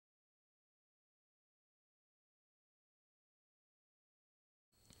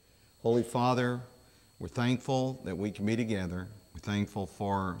Holy Father, we're thankful that we can be together. We're thankful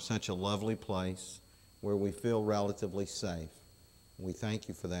for such a lovely place where we feel relatively safe. We thank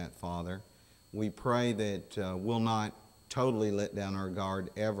you for that, Father. We pray that we'll not totally let down our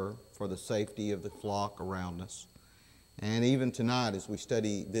guard ever for the safety of the flock around us. And even tonight, as we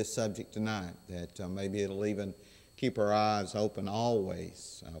study this subject tonight, that maybe it'll even keep our eyes open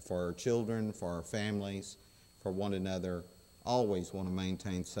always for our children, for our families, for one another. Always want to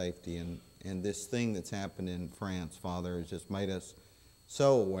maintain safety. And this thing that's happened in France, Father, has just made us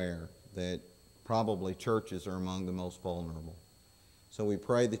so aware that probably churches are among the most vulnerable. So we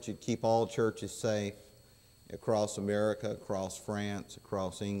pray that you'd keep all churches safe across America, across France,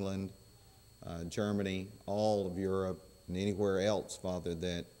 across England, Germany, all of Europe, and anywhere else, Father,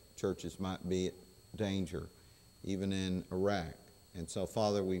 that churches might be at danger, even in Iraq. And so,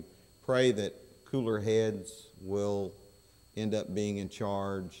 Father, we pray that cooler heads will end up being in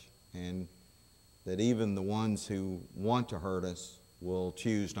charge, and that even the ones who want to hurt us will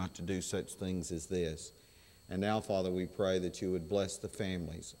choose not to do such things as this. And now, Father, we pray that you would bless the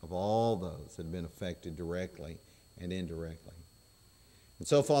families of all those that have been affected directly and indirectly. And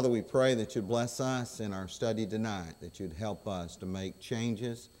so, Father, we pray that you'd bless us in our study tonight, that you'd help us to make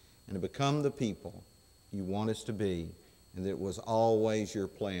changes and to become the people you want us to be, and that it was always your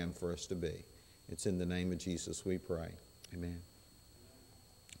plan for us to be. It's in the name of Jesus we pray. Amen.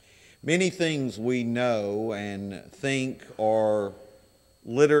 Many things we know and think are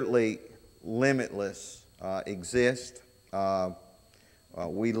literally limitless exist.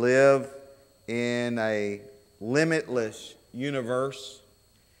 We live in a limitless universe.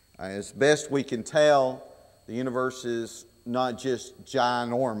 As best we can tell, the universe is not just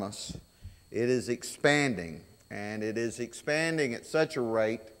ginormous. It is expanding, and it is expanding at such a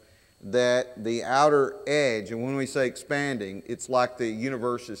rate that the outer edge, and when we say expanding, it's like the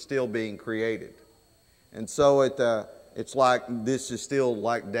universe is still being created. And so it's like this is still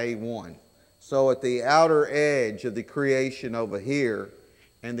like day one. So at the outer edge of the creation over here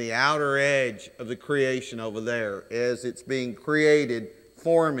and the outer edge of the creation over there, as it's being created,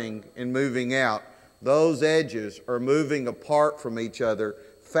 forming and moving out, those edges are moving apart from each other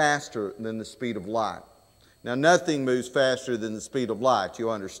faster than the speed of light. Now, nothing moves faster than the speed of light, you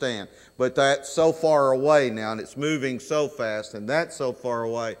understand. But that's so far away now, and it's moving so fast, and that's so far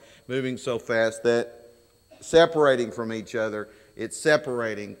away, moving so fast that separating from each other, it's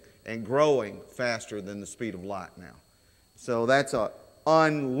separating and growing faster than the speed of light now. So that's an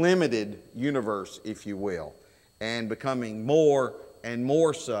unlimited universe, if you will, and becoming more and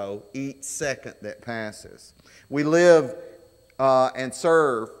more so each second that passes. We live and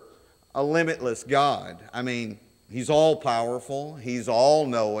serve a limitless God. I mean, He's all-powerful. He's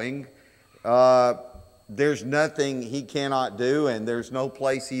all-knowing. There's nothing He cannot do, and there's no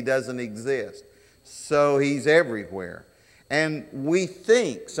place He doesn't exist. So He's everywhere. And we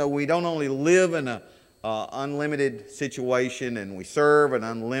think, so we don't only live in an unlimited situation and we serve an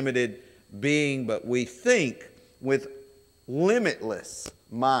unlimited being, but we think with limitless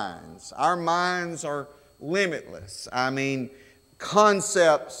minds. Our minds are limitless. I mean,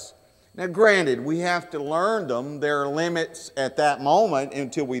 concepts. Now, granted, we have to learn them. There are limits at that moment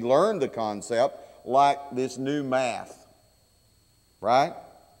until we learn the concept, like this new math. Right?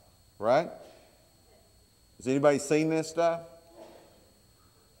 Right? Has anybody seen this stuff?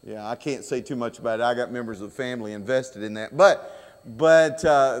 Yeah, I can't say too much about it. I got members of the family invested in that. But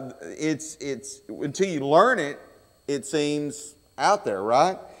it's until you learn it, it seems out there,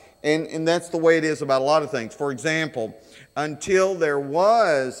 right? And that's the way it is about a lot of things. For example, until there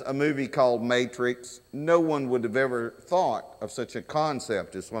was a movie called Matrix, no one would have ever thought of such a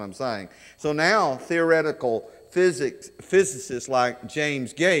concept, is what I'm saying. So now theoretical physicists like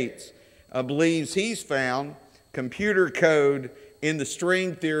James Gates believes he's found computer code in the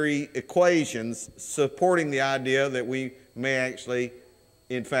string theory equations supporting the idea that we may actually,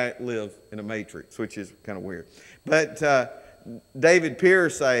 in fact, live in a matrix, which is kind of weird. But David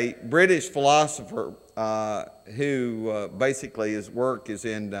Pearce, a British philosopher who basically his work is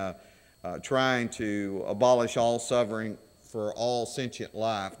in trying to abolish all suffering for all sentient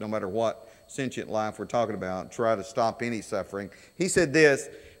life, no matter what sentient life we're talking about, try to stop any suffering. He said this: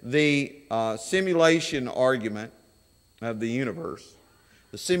 the simulation argument of the universe,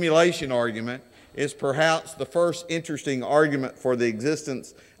 the simulation argument, is perhaps the first interesting argument for the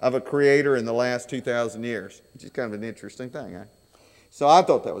existence of a creator in the last 2,000 years, which is kind of an interesting thing, eh? So I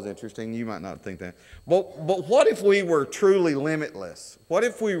thought that was interesting. You might not think that. But what if we were truly limitless? What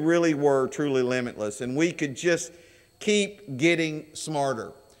if we really were truly limitless and we could just keep getting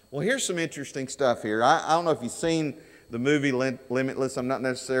smarter? Well, here's some interesting stuff here. I don't know if you've seen the movie Limitless. I'm not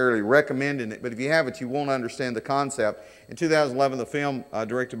necessarily recommending it, but if you have it, you won't understand the concept. In 2011, the film,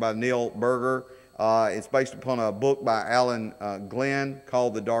 directed by Neil Berger, it's based upon a book by Alan Glenn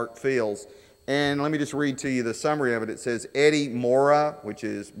called The Dark Fields. And let me just read to you the summary of it. It says, Eddie Mora, which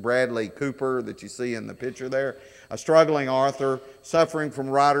is Bradley Cooper that you see in the picture there, a struggling author suffering from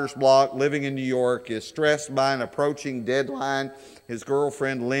writer's block, living in New York, is stressed by an approaching deadline. His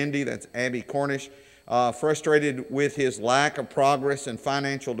girlfriend, Lindy, that's Abby Cornish, frustrated with his lack of progress and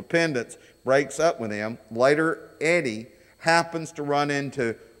financial dependence, breaks up with him. Later, Eddie happens to run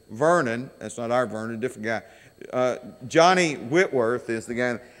into Vernon. That's not our Vernon, a different guy. Johnny Whitworth is the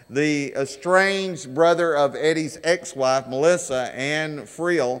guy. The estranged brother of Eddie's ex-wife, Melissa Ann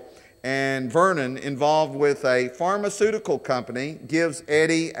Friel, and Vernon, involved with a pharmaceutical company, gives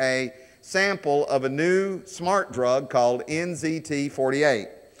Eddie a sample of a new smart drug called NZT-48.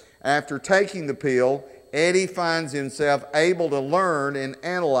 After taking the pill, Eddie finds himself able to learn and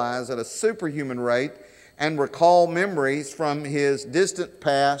analyze at a superhuman rate and recall memories from his distant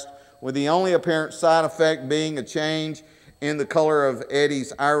past, with the only apparent side effect being a change in the color of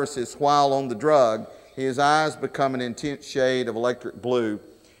Eddie's irises while on the drug. His eyes become an intense shade of electric blue.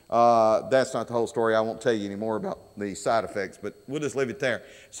 That's not the whole story. I won't tell you any more about the side effects, but we'll just leave it there.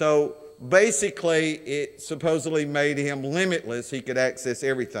 So basically, it supposedly made him limitless. He could access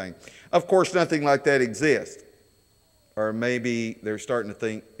everything. Of course, nothing like that exists. Or maybe they're starting to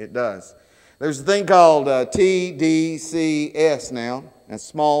think it does. There's a thing called TDCS now, a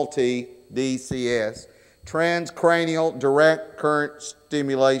small t, DCS, transcranial direct current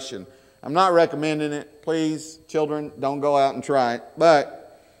stimulation. I'm not recommending it. Please, children, don't go out and try it.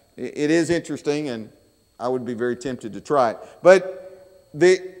 But it is interesting, and I would be very tempted to try it. But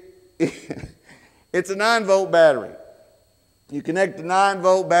it's a 9-volt battery. You connect the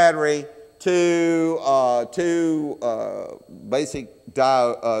 9-volt battery to two basic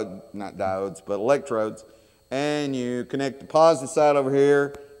not diodes, but electrodes, and you connect the positive side over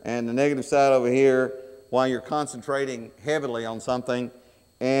here and the negative side over here while you're concentrating heavily on something.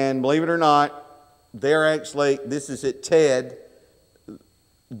 And believe it or not, this is at TED.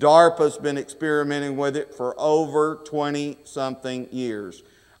 DARPA's been experimenting with it for over 20-something years.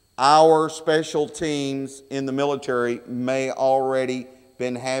 Our special teams in the military may already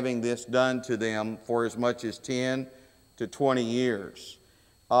been having this done to them for as much as 10 to 20 years.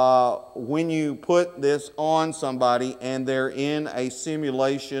 When you put this on somebody and they're in a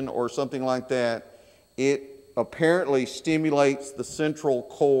simulation or something like that, it apparently stimulates the central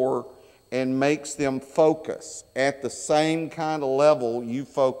core and makes them focus at the same kind of level you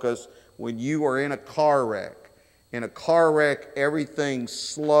focus when you are in a car wreck. In a car wreck, everything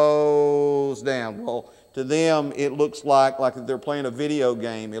slows down. Well, to them, it looks like if they're playing a video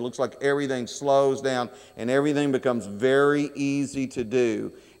game, it looks like everything slows down and everything becomes very easy to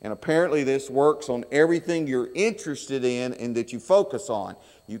do. And apparently this works on everything you're interested in and that you focus on.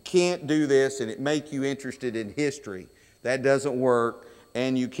 You can't do this and it make you interested in history. That doesn't work.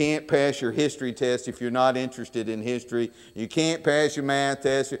 And you can't pass your history test if you're not interested in history. You can't pass your math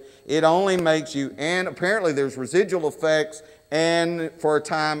test. It only makes you, and apparently there's residual effects, and for a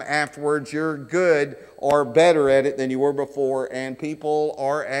time afterwards you're good or better at it than you were before, and people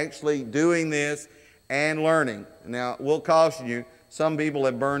are actually doing this and learning. Now, we'll caution you, some people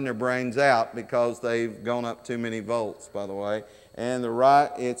have burned their brains out because they've gone up too many volts, by the way. And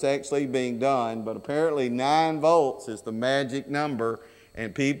it's actually being done, but apparently 9 volts is the magic number,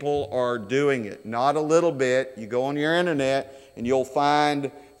 and people are doing it. Not a little bit. You go on your internet and you'll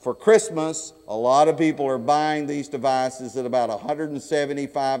find for Christmas, a lot of people are buying these devices at about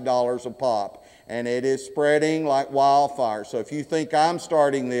 $175 a pop, and it is spreading like wildfire. So if you think I'm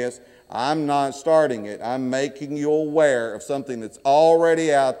starting this, I'm not starting it. I'm making you aware of something that's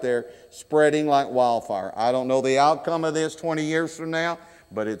already out there spreading like wildfire. I don't know the outcome of this 20 years from now,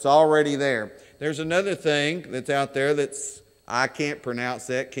 but it's already there. There's another thing that's out there I can't pronounce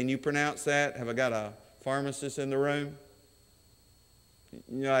that. Can you pronounce that? Have I got a pharmacist in the room?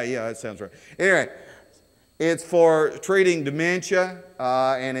 Yeah, that sounds right. Anyway, it's for treating dementia,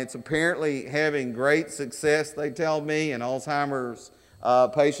 and it's apparently having great success, they tell me, in Alzheimer's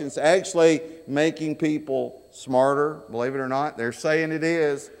patients, actually making people smarter, believe it or not. They're saying it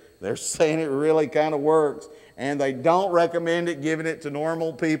is. They're saying it really kind of works. And they don't recommend it, giving it to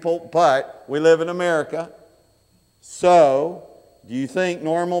normal people, but we live in America. So, do you think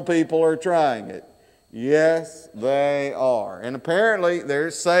normal people are trying it? Yes, they are. And apparently, they're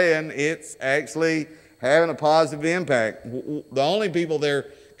saying it's actually having a positive impact. The only people they're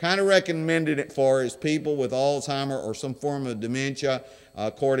kind of recommended it for is people with Alzheimer or some form of dementia,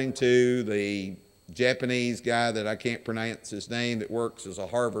 according to the Japanese guy that I can't pronounce his name that works as a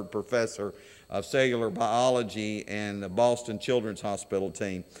Harvard professor of cellular biology and the Boston Children's Hospital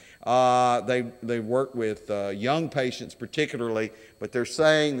team. They work with young patients particularly, but they're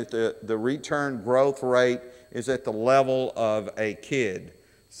saying that the return growth rate is at the level of a kid.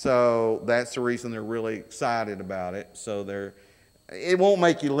 So that's the reason they're really excited about it. So it won't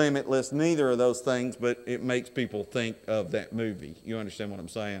make you limitless, neither of those things, but it makes people think of that movie. You understand what I'm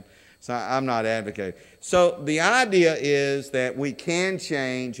saying? So I'm not advocating. So the idea is that we can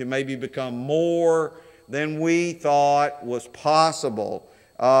change and maybe become more than we thought was possible.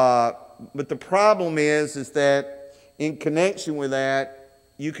 But the problem is that in connection with that,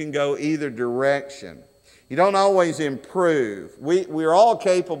 you can go either direction. You don't always improve. We're all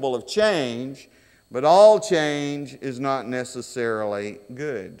capable of change, but all change is not necessarily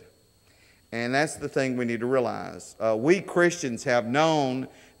good. And that's the thing we need to realize. We Christians have known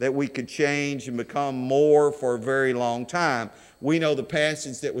that we could change and become more for a very long time. We know the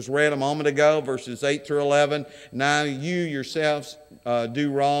passage that was read a moment ago, verses 8 through 11. Now you yourselves do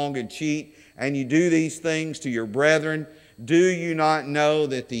wrong and cheat, and you do these things to your brethren. Do you not know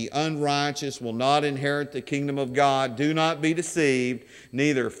that the unrighteous will not inherit the kingdom of God? Do not be deceived.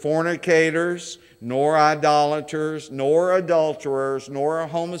 Neither fornicators, nor idolaters, nor adulterers, nor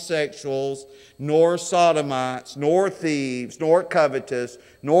homosexuals, nor sodomites, nor thieves, nor covetous,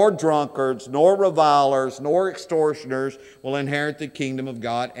 nor drunkards, nor revilers, nor extortioners will inherit the kingdom of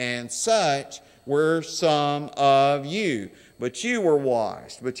God. And such were some of you. But you were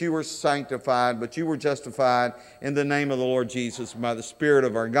washed, but you were sanctified, but you were justified in the name of the Lord Jesus by the Spirit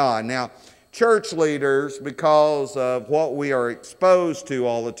of our God. Now, church leaders, because of what we are exposed to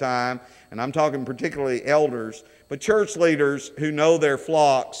all the time, and I'm talking particularly elders, but church leaders who know their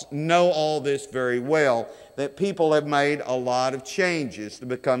flocks know all this very well, that people have made a lot of changes to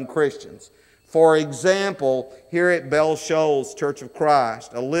become Christians. For example, here at Shoals Church of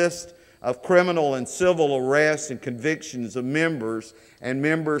Christ, a list of criminal and civil arrests and convictions of members and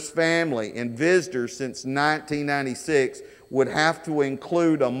members' family and visitors since 1996 would have to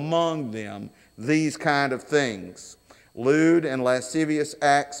include among them these kind of things: lewd and lascivious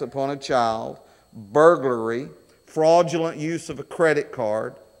acts upon a child, burglary, fraudulent use of a credit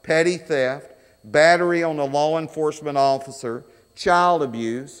card, petty theft, battery on a law enforcement officer, child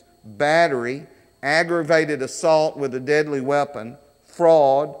abuse, battery, aggravated assault with a deadly weapon,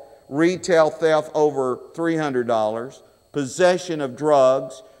 fraud, retail theft over $300, possession of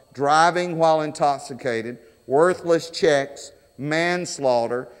drugs, driving while intoxicated, worthless checks,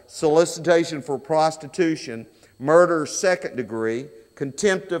 manslaughter, solicitation for prostitution, murder second degree,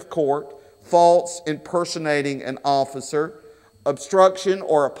 contempt of court, false impersonating an officer, obstruction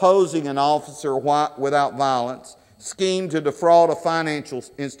or opposing an officer without violence, scheme to defraud a financial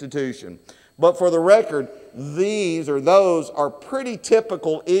institution. But for the record, those are pretty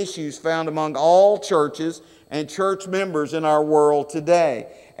typical issues found among all churches and church members in our world today,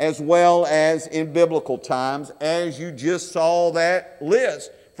 as well as in biblical times, as you just saw that list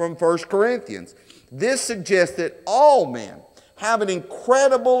from 1 Corinthians. This suggests that all men have an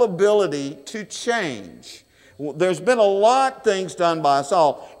incredible ability to change. There's been a lot of things done by us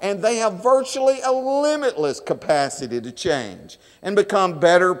all, and they have virtually a limitless capacity to change and become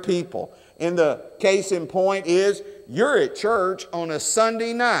better people. And the case in point is, you're at church on a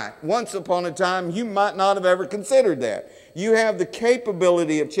Sunday night. Once upon a time, you might not have ever considered that. You have the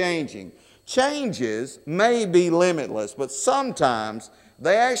capability of changing. Changes may be limitless, but sometimes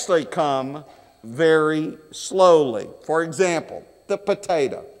they actually come very slowly. For example, the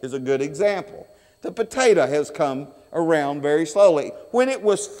potato is a good example. The potato has come around very slowly. When it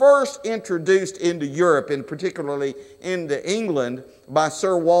was first introduced into Europe, and particularly into England, by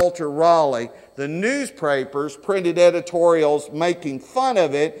Sir Walter Raleigh, the newspapers printed editorials making fun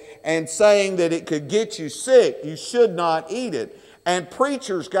of it and saying that it could get you sick. You should not eat it. And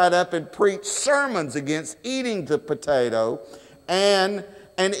preachers got up and preached sermons against eating the potato, and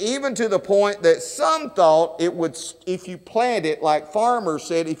even to the point that some thought it would, if you plant it, like farmers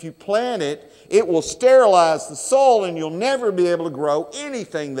said, if you plant it, it will sterilize the soil and you'll never be able to grow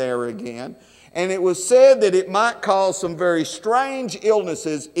anything there again. And it was said that it might cause some very strange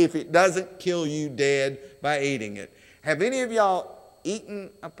illnesses if it doesn't kill you dead by eating it. Have any of y'all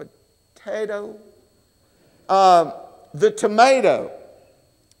eaten a potato? The tomato,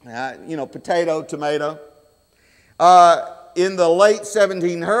 potato, tomato. In the late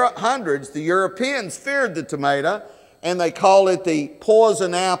 1700s, the Europeans feared the tomato, and they call it the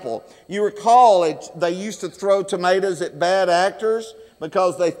poison apple. You recall they used to throw tomatoes at bad actors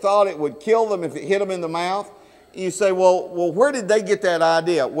because they thought it would kill them if it hit them in the mouth. You say, well, where did they get that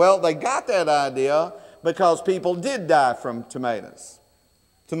idea? Well, they got that idea because people did die from tomatoes.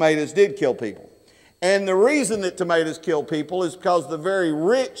 Tomatoes did kill people. And the reason that tomatoes kill people is because the very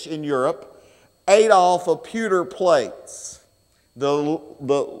rich in Europe ate off of pewter plates.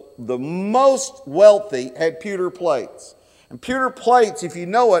 The most wealthy had pewter plates. And pewter plates, if you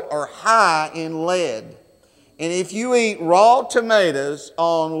know it, are high in lead. And if you eat raw tomatoes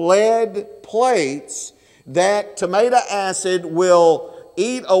on lead plates, that tomato acid will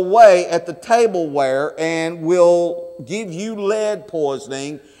eat away at the tableware and will give you lead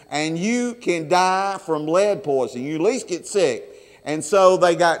poisoning, and you can die from lead poisoning. You at least get sick. And so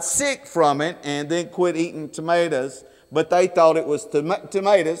they got sick from it and then quit eating tomatoes, but they thought it was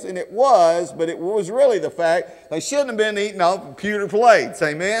tomatoes, and it was, but it was really the fact they shouldn't have been eating off pewter plates.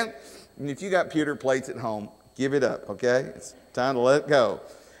 Amen? And if you got pewter plates at home, give it up, okay? It's time to let it go.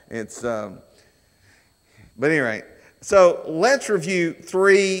 But anyway, so let's review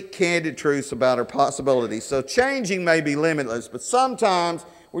 3 candid truths about our possibilities. So changing may be limitless, but sometimes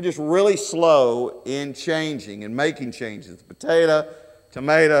we're just really slow in changing and making changes. The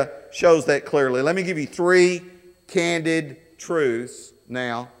tomato shows that clearly. Let me give you 3 candid truths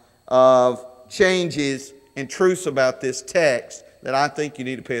now of changes and truths about this text that I think you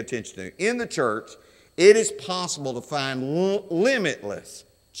need to pay attention to. In the church, it is possible to find limitless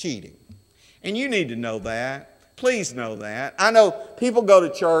cheating. And you need to know that. Please know that. I know people go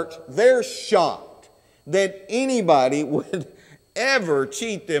to church, they're shocked that anybody would ever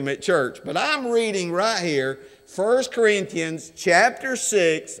cheat them at church. But I'm reading right here, 1 Corinthians chapter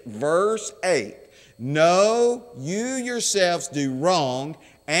 6, verse 8. No, you yourselves do wrong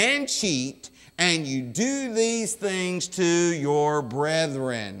and cheat, and you do these things to your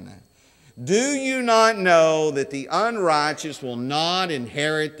brethren. Do you not know that the unrighteous will not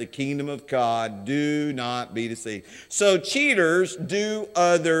inherit the kingdom of God? Do not be deceived. So cheaters do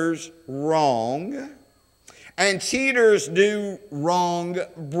others wrong, and cheaters do wrong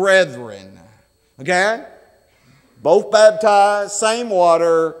brethren. Okay? Both baptized, same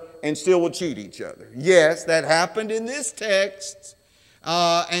water, and still will cheat each other. Yes, that happened in this text.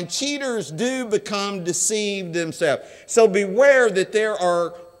 And cheaters do become deceived themselves. So beware that there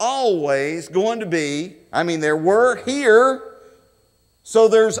are always going to be, there were here, so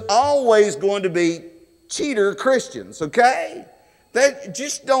there's always going to be cheater Christians, okay?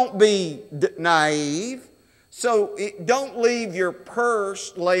 Just don't be naive. So don't leave your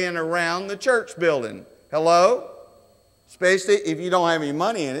purse laying around the church building. Hello? Especially if you don't have any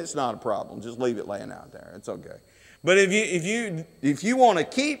money in it, it's not a problem. Just leave it laying out there. It's okay. But if you want to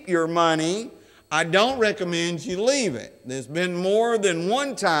keep your money, I don't recommend you leave it. There's been more than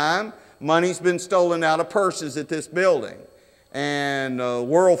one time money's been stolen out of purses at this building. And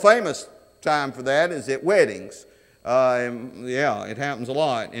world famous time for that is at weddings. Yeah, it happens a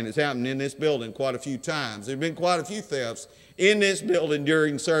lot, and it's happened in this building quite a few times. There have been quite a few thefts in this building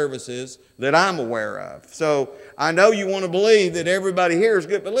during services that I'm aware of. So I know you want to believe that everybody here is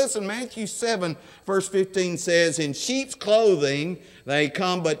good, but listen, Matthew 7 verse 15 says, in sheep's clothing they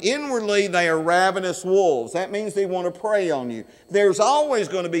come, but inwardly they are ravenous wolves. That means they want to prey on you. There's always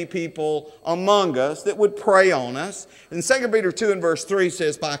going to be people among us that would prey on us. And 2 Peter 2 and verse 3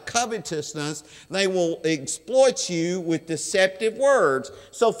 says, by covetousness they will exploit you with deceptive words.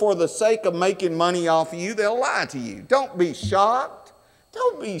 So for the sake of making money off of you, they'll lie to you. Don't be shocked.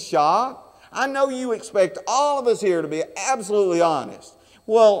 Don't be shocked. I know you expect all of us here to be absolutely honest.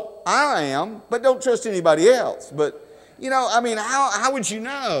 Well, I am, but don't trust anybody else. But how would you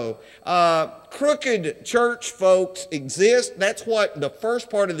know? Crooked church folks exist. That's what the first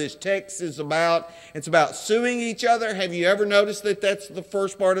part of this text is about. It's about suing each other. Have you ever noticed that that's the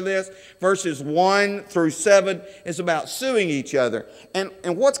first part of this? Verses 1 through 7 is about suing each other. And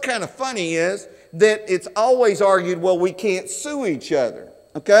what's kind of funny is that it's always argued, well, we can't sue each other.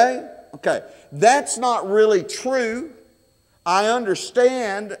 Okay? Okay. That's not really true. I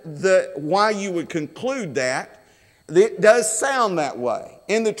understand why you would conclude that. It does sound that way.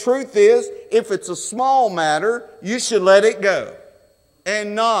 And the truth is, if it's a small matter, you should let it go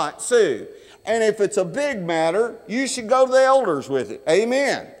and not sue. And if it's a big matter, you should go to the elders with it.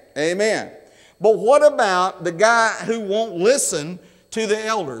 Amen. Amen. But what about the guy who won't listen to the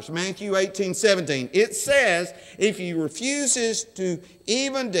elders? Matthew 18:17. It says, if he refuses to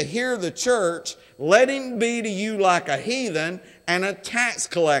hear the church, let him be to you like a heathen and a tax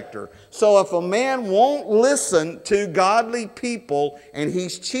collector. So if a man won't listen to godly people and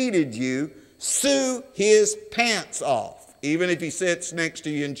he's cheated you, sue his pants off, even if he sits next to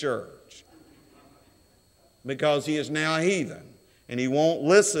you in church. Because he is now a heathen and he won't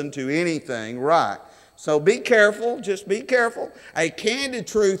listen to anything right. So be careful, just be careful. A candid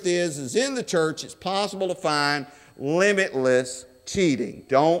truth is in the church it's possible to find limitless cheating.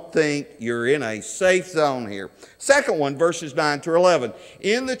 Don't think you're in a safe zone here. Second one, verses 9 through 11.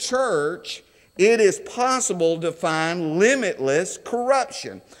 In the church, it is possible to find limitless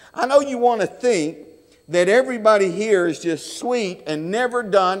corruption. I know you want to think that everybody here is just sweet and never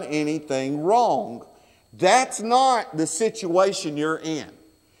done anything wrong. That's not the situation you're in.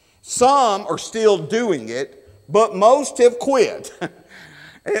 Some are still doing it, but most have quit.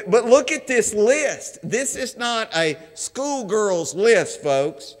 But look at this list. This is not a schoolgirl's list,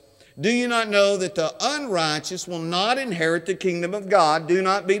 folks. Do you not know that the unrighteous will not inherit the kingdom of God? Do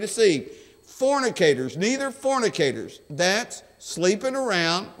not be deceived. Fornicators, neither fornicators. That's sleeping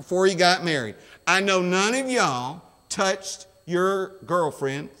around before you got married. I know none of y'all touched your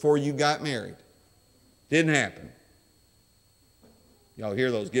girlfriend before you got married. Didn't happen. Y'all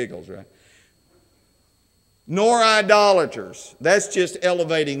hear those giggles, right? Nor idolaters. That's just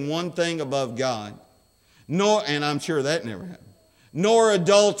elevating one thing above God. Nor, and I'm sure that never happened. Nor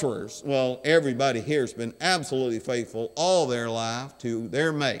adulterers. Well, everybody here has been absolutely faithful all their life to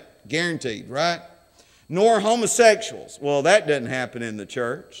their mate. Guaranteed, right? Nor homosexuals. Well, that doesn't happen in the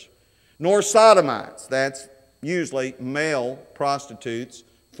church. Nor sodomites. That's usually male prostitutes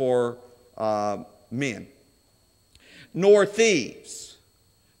for men. Nor thieves.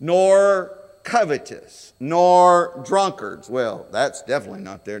 Nor covetous, nor drunkards. Well, that's definitely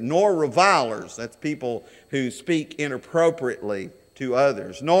not there. Nor revilers. That's people who speak inappropriately to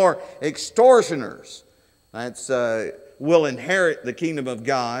others. Nor extortioners. That's will inherit the kingdom of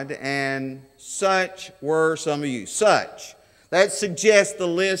God. And such were some of you. Such. That suggests the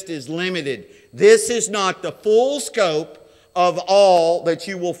list is limited. This is not the full scope of all that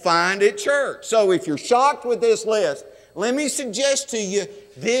you will find at church. So if you're shocked with this list, let me suggest to you,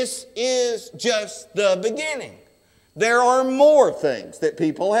 this is just the beginning. There are more things that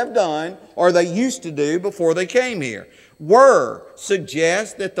people have done or they used to do before they came here. Were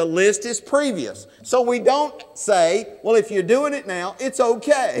suggests that the list is previous. So we don't say, well, if you're doing it now, it's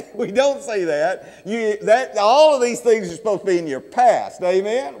okay. We don't say that. All of these things are supposed to be in your past.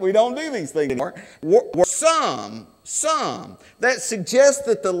 Amen? We don't do these things anymore. Some. That suggests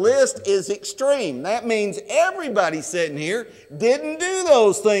that the list is extreme. That means everybody sitting here didn't do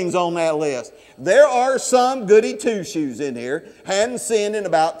those things on that list. There are some goody two-shoes in here, hadn't sinned in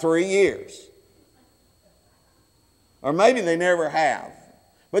about 3 years. Or maybe they never have.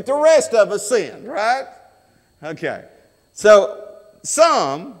 But the rest of us sinned, right? Okay. So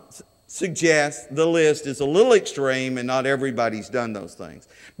some suggest the list is a little extreme and not everybody's done those things.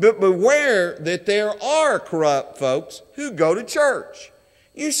 But beware that there are corrupt folks who go to church.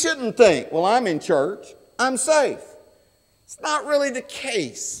 You shouldn't think, well, I'm in church, I'm safe. It's not really the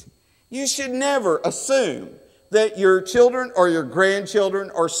case. You should never assume that your children or your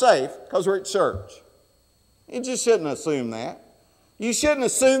grandchildren are safe because we're at church. You just shouldn't assume that. You shouldn't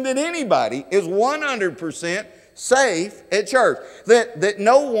assume that anybody is 100% safe at church. That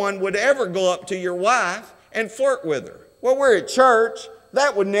no one would ever go up to your wife and flirt with her. Well, we're at church.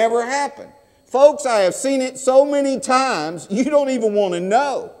 That would never happen. Folks, I have seen it so many times, you don't even want to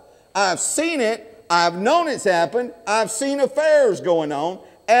know. I've seen it. I've known it's happened. I've seen affairs going on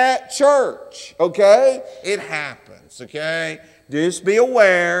at church. Okay? It happens. Okay? Just be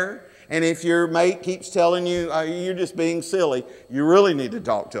aware. And if your mate keeps telling you you're just being silly, you really need to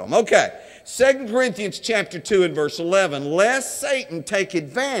talk to them. Okay, 2 Corinthians chapter 2 and verse 11. Lest Satan take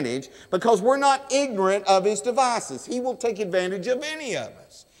advantage, because we're not ignorant of his devices. He will take advantage of any of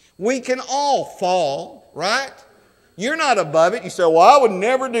us. We can all fall, right? You're not above it. You say, well, I would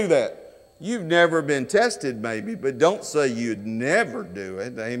never do that. You've never been tested maybe, but don't say you'd never do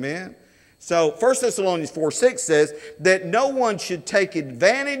it. Amen? So 1 Thessalonians 4:6 says that no one should take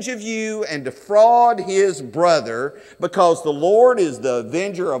advantage of you and defraud his brother, because the Lord is the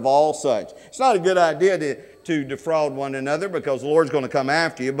avenger of all such. It's not a good idea to defraud one another, because the Lord's going to come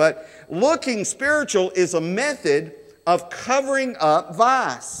after you. But looking spiritual is a method of covering up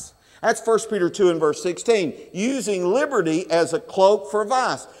vice. That's 1 Peter 2 and verse 16. Using liberty as a cloak for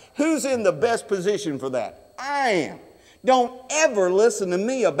vice. Who's in the best position for that? I am. Don't ever listen to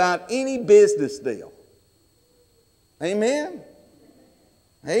me about any business deal. Amen?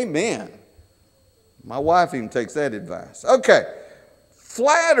 Amen. My wife even takes that advice. Okay.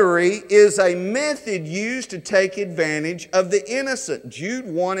 Flattery is a method used to take advantage of the innocent. Jude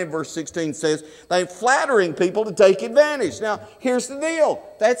 1 and verse 16 says they're flattering people to take advantage. Now, here's the deal.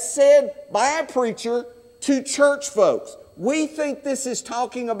 That's said by a preacher to church folks. We think this is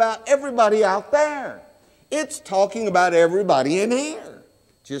talking about everybody out there. It's talking about everybody in here.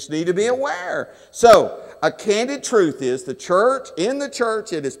 Just need to be aware. So, a candid truth is in the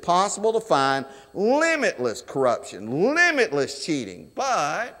church, it is possible to find limitless corruption, limitless cheating.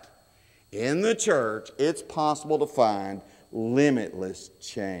 But in the church, it's possible to find limitless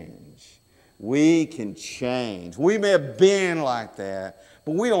change. We can change. We may have been like that,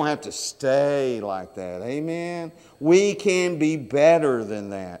 but we don't have to stay like that. Amen? We can be better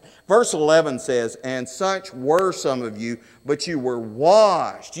than that. Verse 11 says, and such were some of you, but you were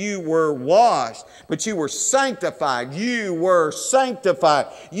washed. You were washed, but you were sanctified. You were sanctified.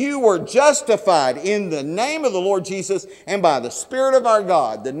 You were justified in the name of the Lord Jesus and by the Spirit of our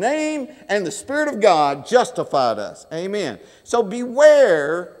God. The name and the Spirit of God justified us. Amen. So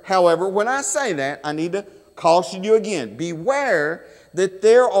beware, however, when I say that, I need to caution you again. Beware that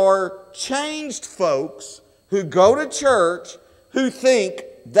there are changed folks who go to church who think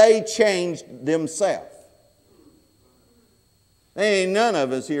they changed themselves. Ain't none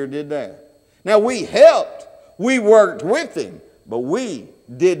of us here did that. Now we helped, we worked with him, but we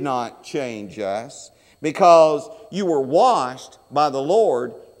did not change us because you were washed by the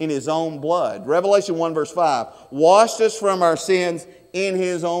Lord in his own blood. Revelation 1 verse 5, washed us from our sins in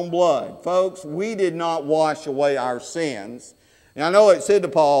his own blood. Folks, we did not wash away our sins. And I know it said to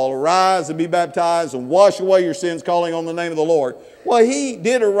Paul, arise and be baptized and wash away your sins, calling on the name of the Lord. Well, he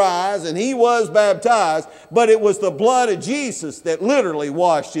did arise and he was baptized, but it was the blood of Jesus that literally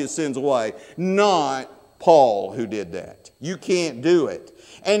washed his sins away, not Paul who did that. You can't do it.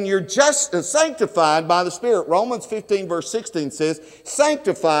 And you're just sanctified by the Spirit. Romans 15 verse 16 says,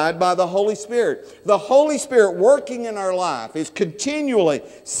 sanctified by the Holy Spirit. The Holy Spirit working in our life is continually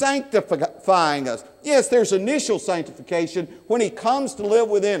sanctifying us. Yes, there's initial sanctification when he comes to live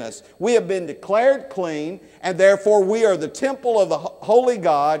within us. We have been declared clean, and therefore we are the temple of the Holy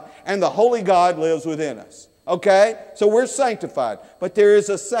God, and the Holy God lives within us. Okay? So we're sanctified. But there is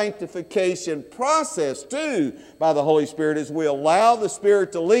a sanctification process too by the Holy Spirit as we allow the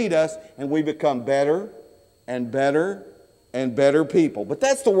Spirit to lead us and we become better and better and better people. But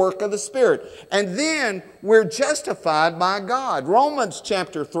that's the work of the Spirit. And then we're justified by God. Romans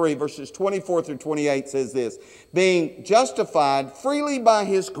chapter 3 verses 24 through 28 says this, being justified freely by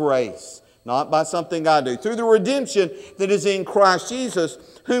His grace, not by something I do, through the redemption that is in Christ Jesus,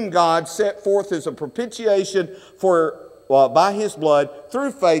 whom God set forth as a propitiation by His blood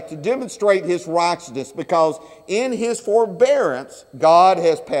through faith to demonstrate His righteousness, because in His forbearance God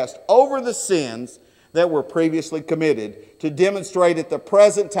has passed over the sins that were previously committed to demonstrate at the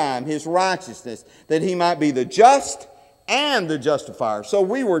present time His righteousness, that He might be the just and the justifier. So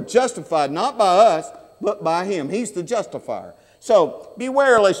we were justified not by us, but by Him. He's the justifier. So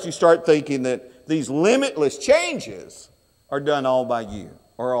beware lest you start thinking that these limitless changes are done all by you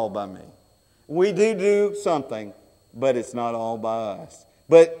or all by me. We do something, but it's not all by us.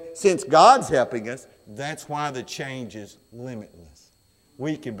 But since God's helping us, that's why the change is limitless.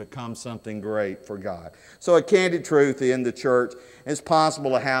 We can become something great for God. So a candid truth in the church, it's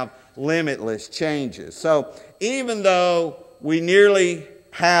possible to have limitless changes. So even though we nearly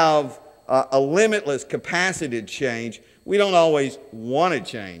have a limitless capacity to change, we don't always want to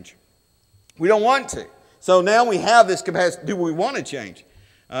change. We don't want to. So now we have this capacity. Do we want to change?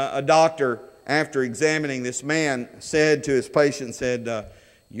 A doctor, after examining this man, said to his patient,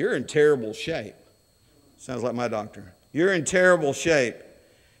 you're in terrible shape. Sounds like my doctor. You're in terrible shape.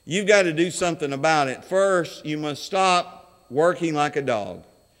 You've got to do something about it. First, you must stop working like a dog.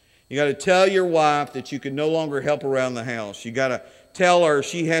 You got to tell your wife that you can no longer help around the house. You got to tell her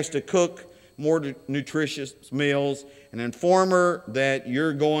she has to cook more nutritious meals, and inform her that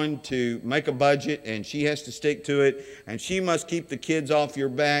you're going to make a budget and she has to stick to it, and she must keep the kids off your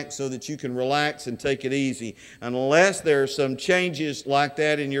back so that you can relax and take it easy. Unless there are some changes like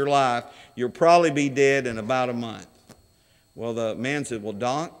that in your life, you'll probably be dead in about a month. Well, the man said, well,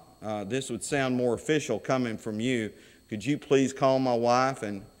 Doc, this would sound more official coming from you. Could you please call my wife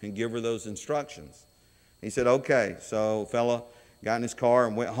and give her those instructions? He said, okay. So fella got in his car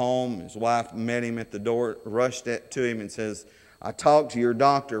and went home. His wife met him at the door, rushed to him and says, I talked to your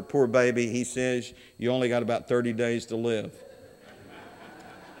doctor, poor baby. He says you only got about 30 days to live.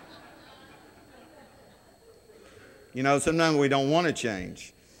 You know, sometimes we don't want to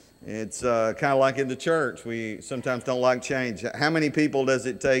change. It's kind of like in the church. We sometimes don't like change. How many people does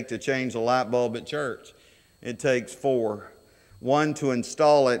it take to change a light bulb at church? It takes 4. 1 to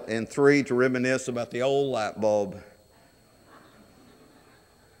install it, and 3 to reminisce about the old light bulb.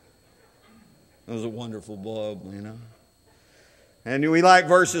 It was a wonderful bulb, you know. And we like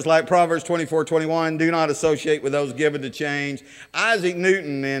verses like Proverbs 24:21, do not associate with those given to change. Isaac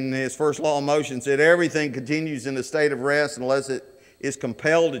Newton, in his first law of motion, said everything continues in a state of rest unless it is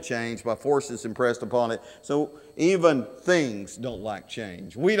compelled to change by forces impressed upon it. So even things don't like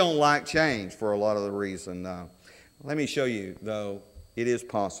change. We don't like change for a lot of the reason. Let me show you, though, it is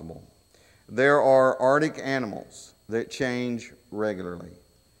possible. There are Arctic animals that change regularly.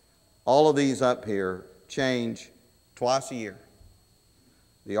 All of these up here change twice a year.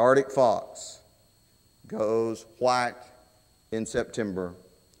 The Arctic fox goes white in September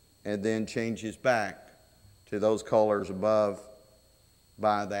and then changes back to those colors above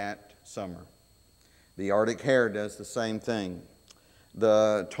by that summer. The Arctic hare does the same thing.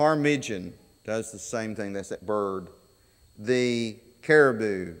 The ptarmigan does the same thing. That's that bird. The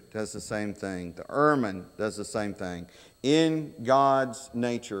caribou does the same thing. The ermine does the same thing. In God's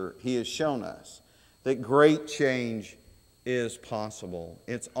nature, He has shown us that great change is possible.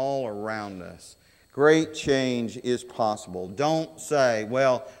 It's all around us. Great change is possible. Don't say,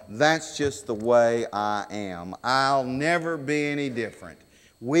 well, that's just the way I am. I'll never be any different.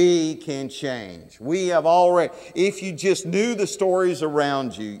 We can change. We have already, if you just knew the stories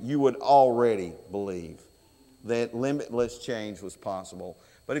around you, you would already believe that limitless change was possible.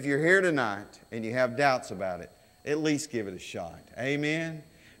 But if you're here tonight and you have doubts about it, at least give it a shot. Amen?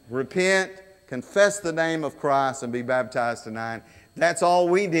 Repent, confess the name of Christ, and be baptized tonight. That's all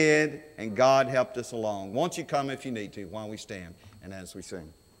we did, and God helped us along. Won't you come if you need to while we stand and as we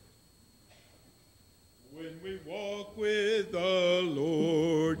sing? When we walk with the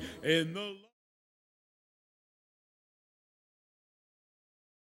Lord in the